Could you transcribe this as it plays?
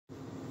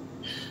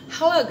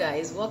Hello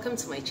guys, welcome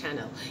to my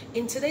channel.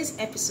 In today's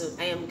episode,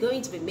 I am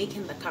going to be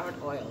making the carrot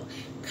oil.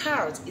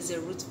 Carrot is a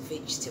root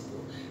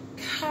vegetable.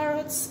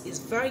 Carrots is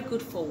very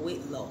good for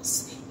weight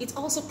loss. It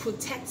also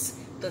protects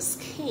the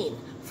skin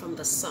from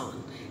the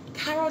sun.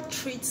 Carrot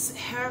treats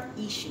hair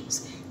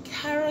issues.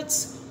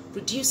 Carrot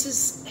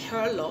reduces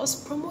hair loss,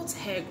 promotes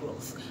hair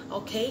growth.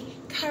 Okay,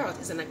 carrot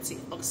is an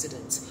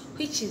antioxidant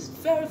which is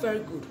very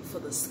good for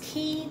the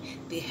skin,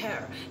 the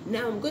hair.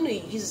 Now I'm going to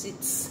use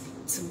it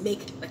to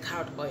make the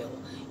carrot oil.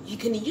 You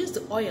can use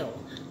the oil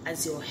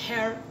as your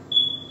hair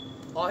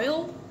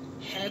oil,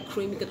 hair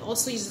cream. You can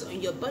also use it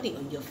on your body,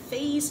 on your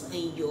face,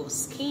 on your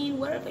skin,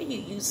 wherever you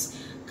use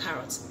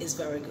carrots is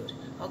very good.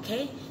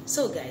 Okay,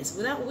 so guys,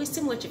 without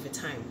wasting much of your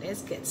time,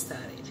 let's get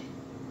started.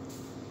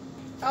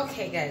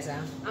 Okay guys,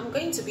 I'm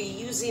going to be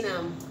using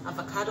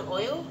avocado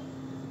oil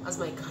as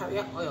my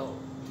carrot oil.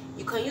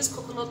 You can use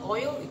coconut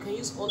oil, you can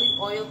use olive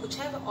oil,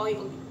 whichever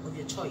oil of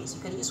your choice.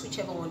 You can use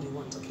whichever one you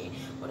want, okay?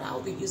 But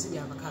I'll be using the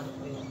avocado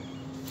oil.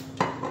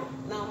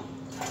 Now,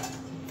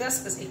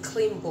 this is a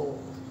clean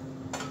bowl,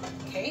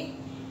 okay?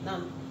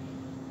 Now,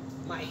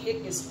 my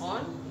heat is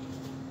on,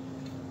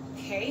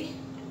 okay?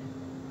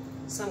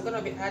 So I'm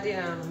gonna be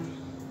adding,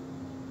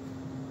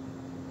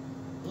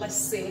 let's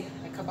say,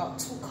 like about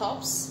 2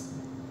 cups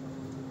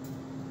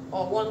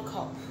or 1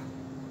 cup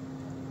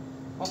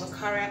of the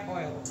carrot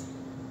oil.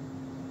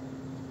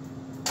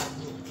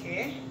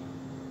 Okay,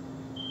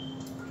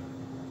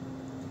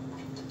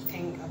 I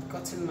think I've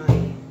gotten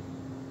my,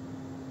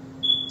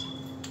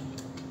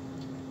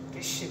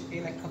 this should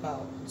be like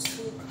about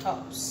 2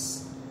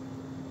 cups.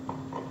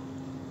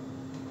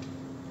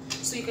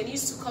 So you can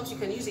use 2 cups, you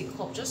can use a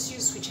cup, just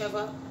use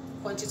whichever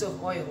quantity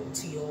of oil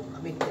to your,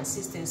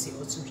 consistency,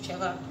 or to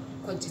whichever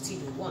quantity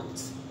you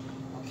want.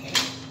 Okay,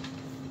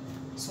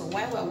 so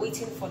while we're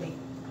waiting for the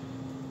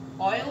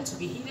oil to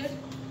be heated,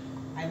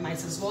 I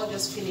might as well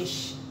just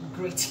finish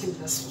grating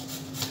this one.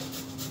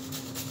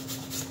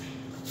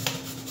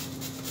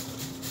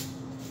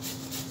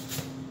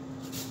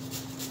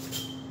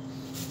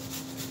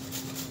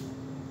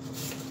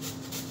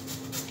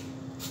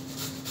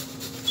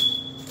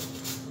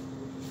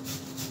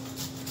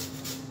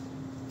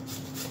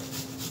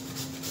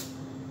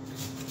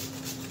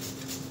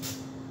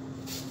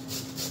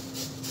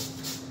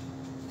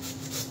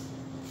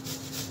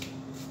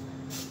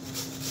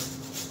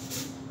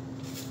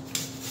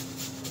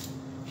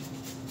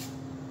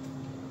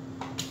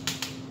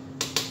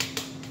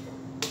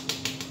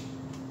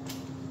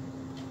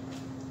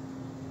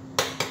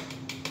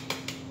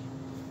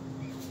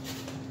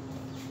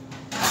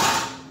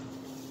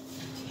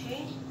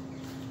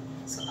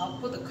 So I'll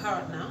put the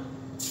carrot now.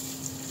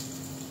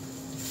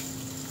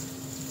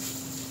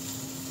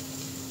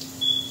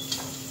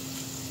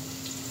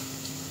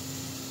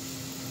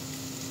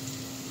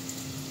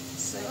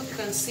 So you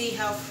can see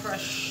how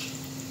fresh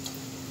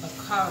the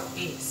carrot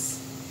is.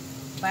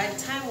 By the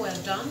time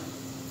we're done,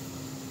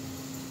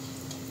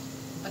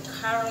 the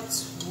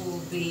carrots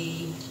will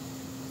be,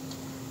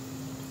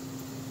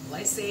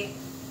 let's say,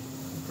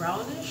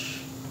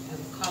 brownish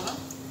in color,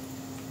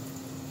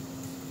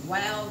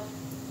 while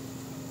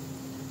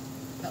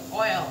the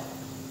oil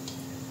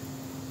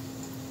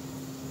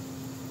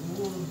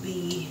will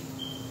be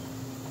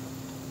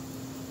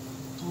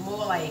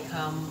more like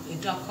a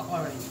darker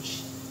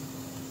orange.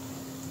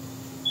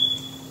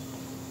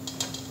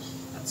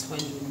 That's when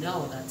you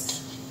know that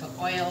the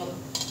oil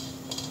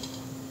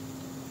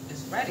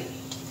is ready.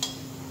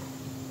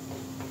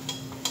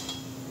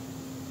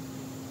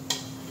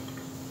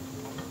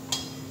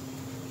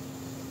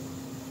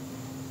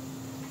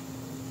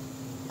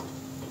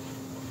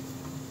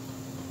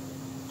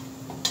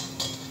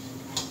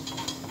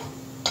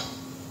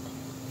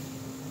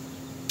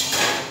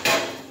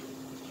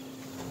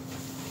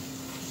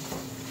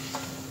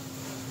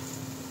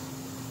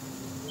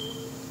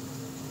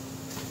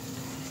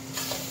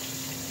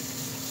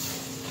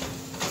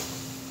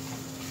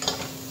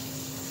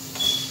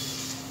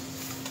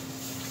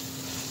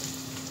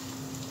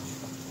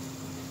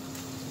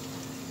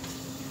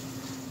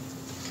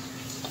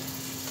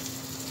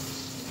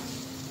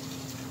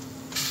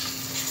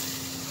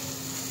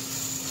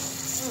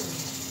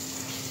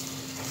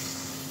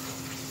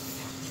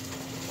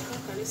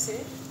 Can you see?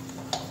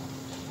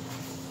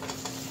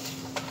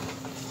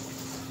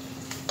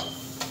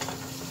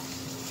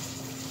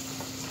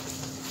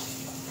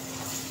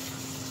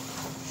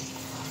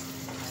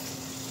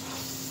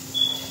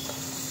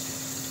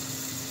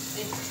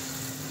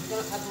 I'm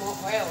going to add more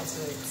oil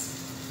to it.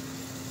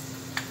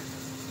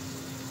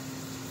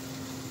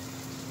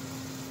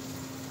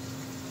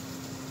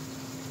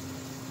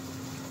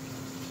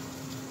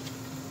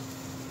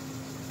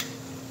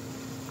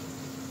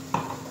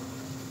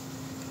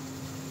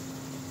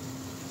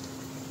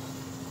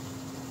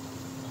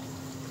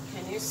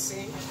 Can you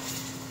see?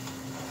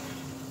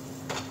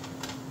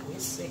 Can you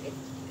see it?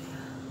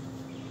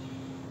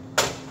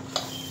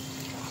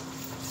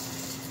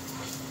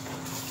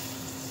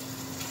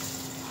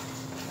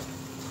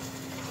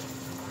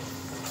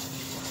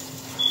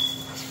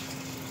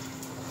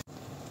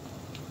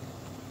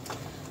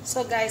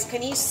 So guys,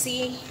 can you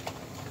see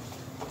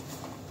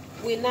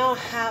we now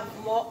have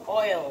more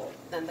oil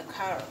than the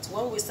carrot?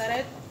 When we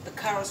started, the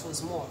carrot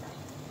was more,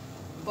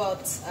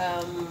 but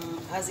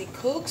as it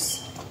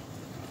cooks,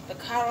 the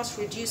carrot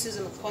reduces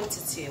in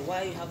quantity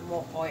while you have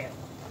more oil.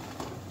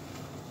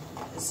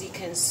 As you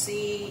can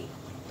see,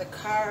 the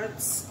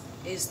carrot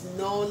is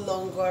no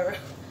longer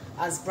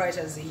as bright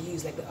as it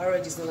used. Like the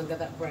orange is no longer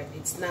that bright.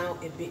 It's now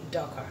a bit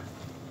darker.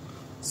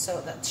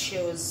 So that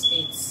shows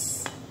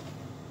it's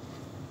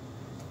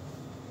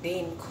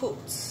being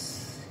cooked.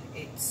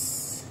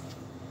 It's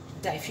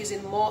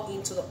diffusing more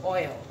into the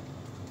oil.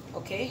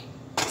 Okay?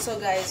 So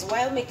guys,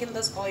 while making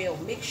this oil,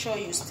 make sure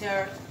you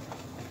stir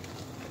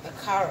the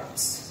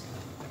carrots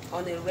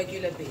on a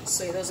regular basis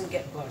so it doesn't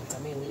get burnt. I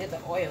mean, we need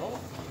the oil,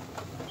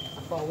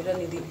 but we don't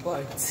need it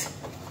burnt.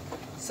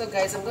 So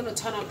guys, I'm going to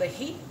turn up the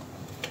heat.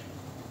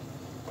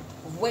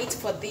 Wait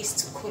for this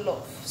to cool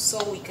off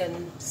so we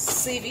can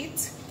sieve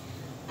it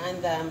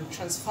and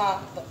transfer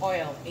the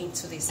oil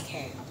into this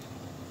can.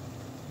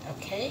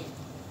 Okay?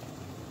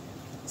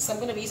 So I'm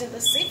going to be using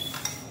the sieve,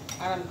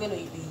 and I'm going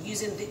to be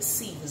using this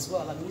sieve as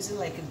well. I'm using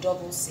like a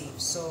double sieve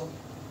so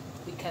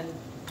we can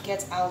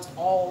get out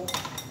all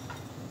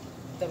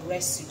the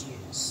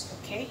residues.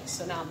 Okay?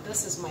 So now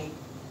this is my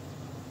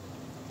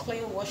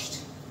clean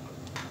washed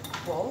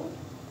bowl.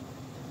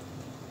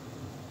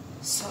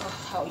 So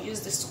I'll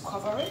use this to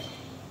cover it,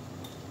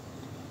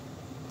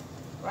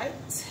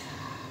 right?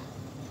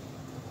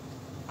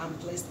 And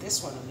place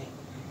this one on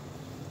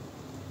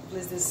it.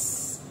 Place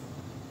this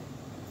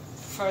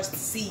first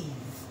sieve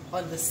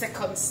on the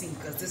second sieve,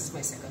 because this is my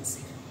second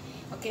sieve.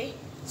 Okay,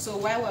 so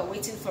while we're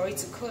waiting for it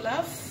to cool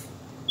off,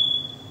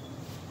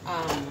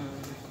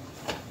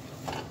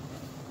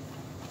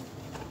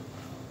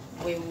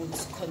 we will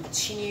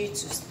continue to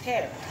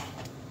stir.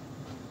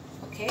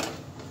 Okay.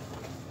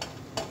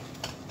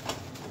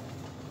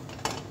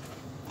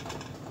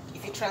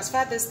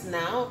 Transfer this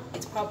now,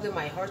 it probably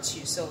might hurt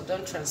you, so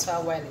don't transfer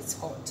while it's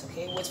hot.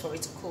 Okay, wait for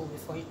it to cool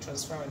before you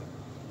transfer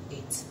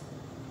it.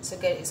 So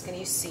guys, can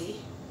you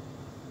see?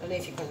 I don't know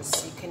if you can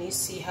see. Can you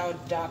see how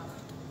dark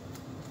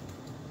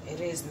it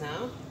is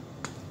now?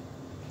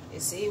 You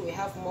see, we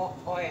have more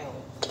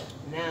oil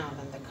now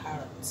than the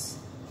carrots.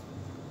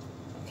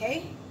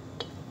 Okay,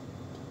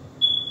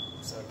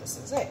 so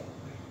this is it.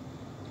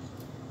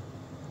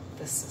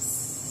 This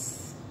is.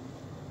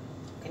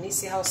 Can you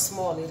see how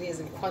small it is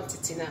in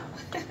quantity now?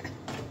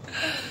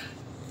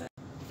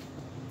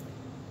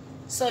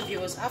 So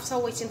viewers, after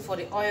waiting for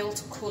the oil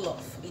to cool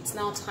off, it's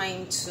now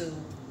time to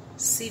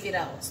sieve it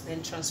out,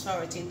 then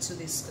transfer it into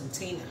this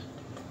container.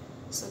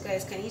 So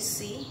guys, can you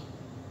see?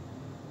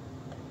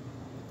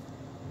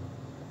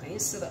 Can you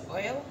see the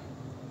oil?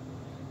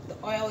 The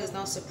oil is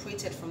now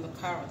separated from the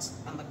carrots,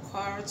 and the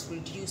carrots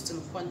reduced in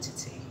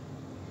quantity.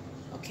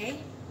 Okay?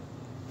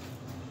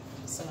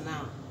 So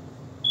now,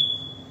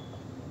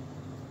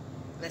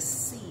 let's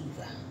sieve.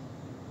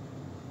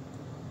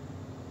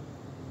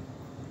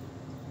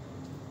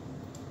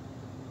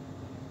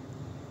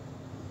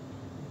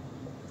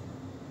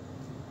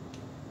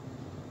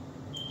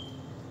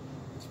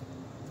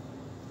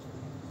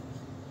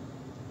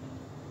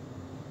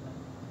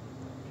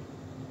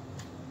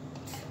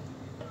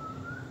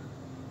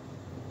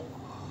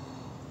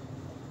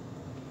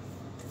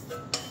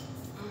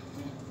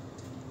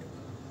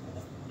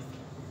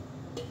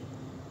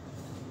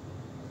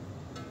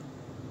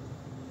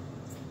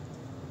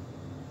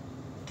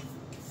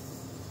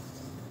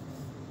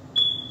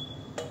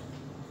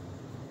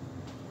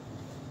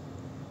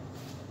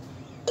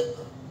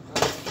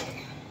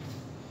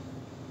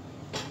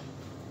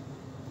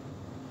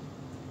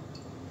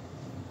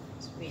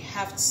 We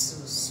have to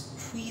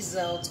squeeze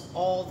out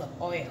all the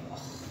oil.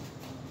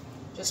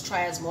 Just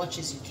try as much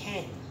as you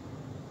can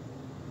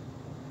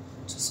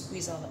to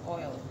squeeze out the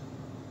oil.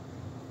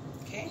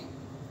 Okay?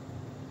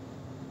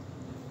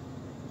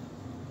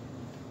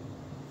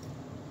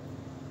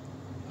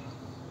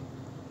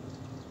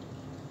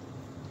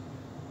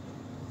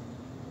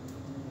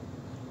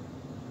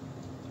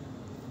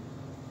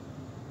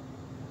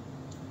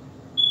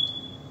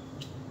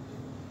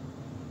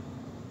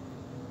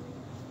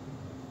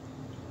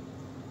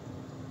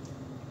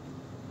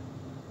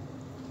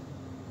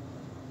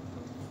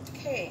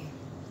 Okay,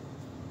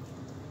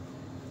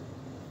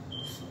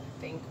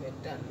 I think we're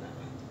done now.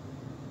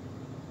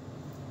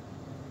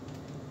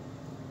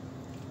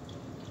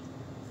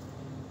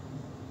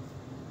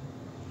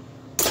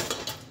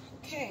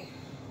 Okay,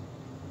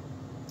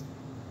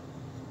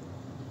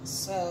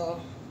 so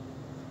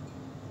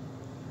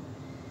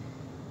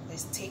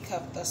let's take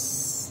up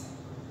this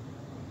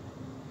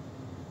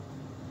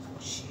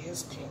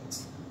shears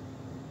cloth.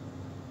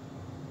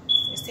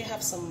 We still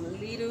have some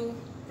little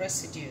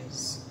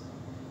residues.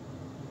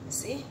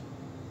 See?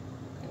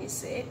 Can you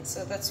see it?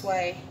 So that's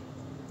why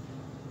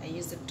I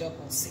use the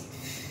double sieve.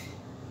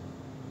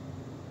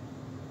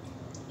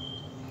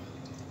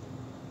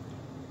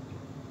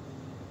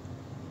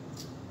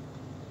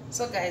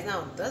 So guys,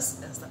 now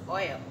this is the oil.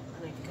 I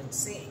don't know if you can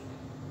see.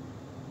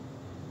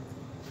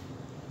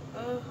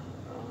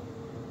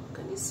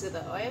 Can you see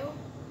the oil?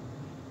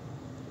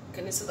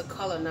 Can you see the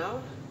color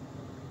now?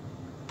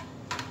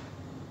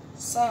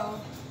 So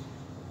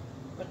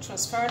we're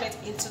transferring it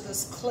into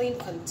this clean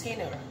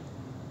container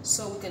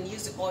so we can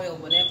use the oil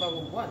whenever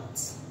we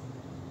want.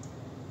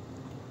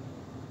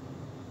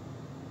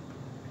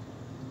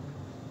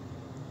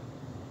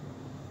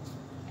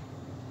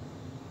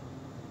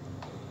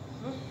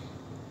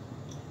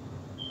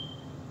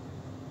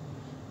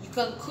 You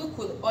can cook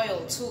with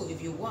oil too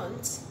if you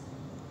want.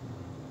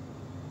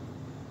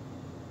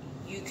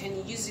 You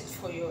can use it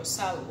for your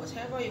salad,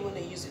 whatever you want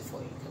to use it for,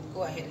 you can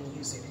go ahead and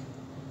use it.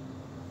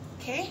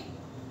 Okay?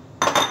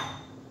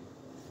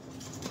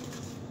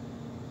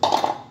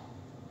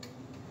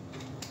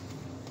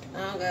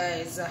 Now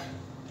guys,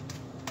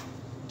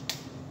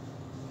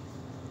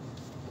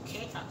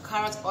 okay, our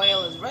carrot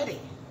oil is ready.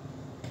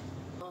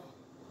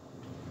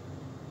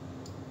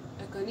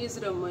 I can use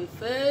it on my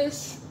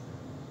face,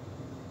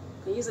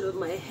 I can use it on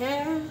my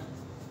hair.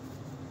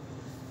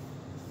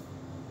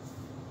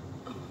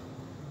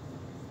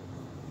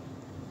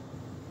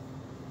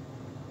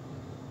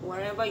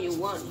 Wherever you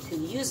want, you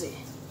can use it.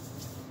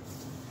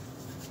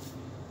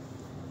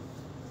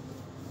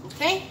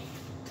 Okay,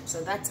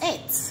 so that's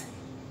it.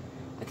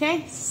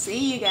 Okay,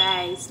 see you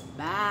guys.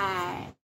 Bye.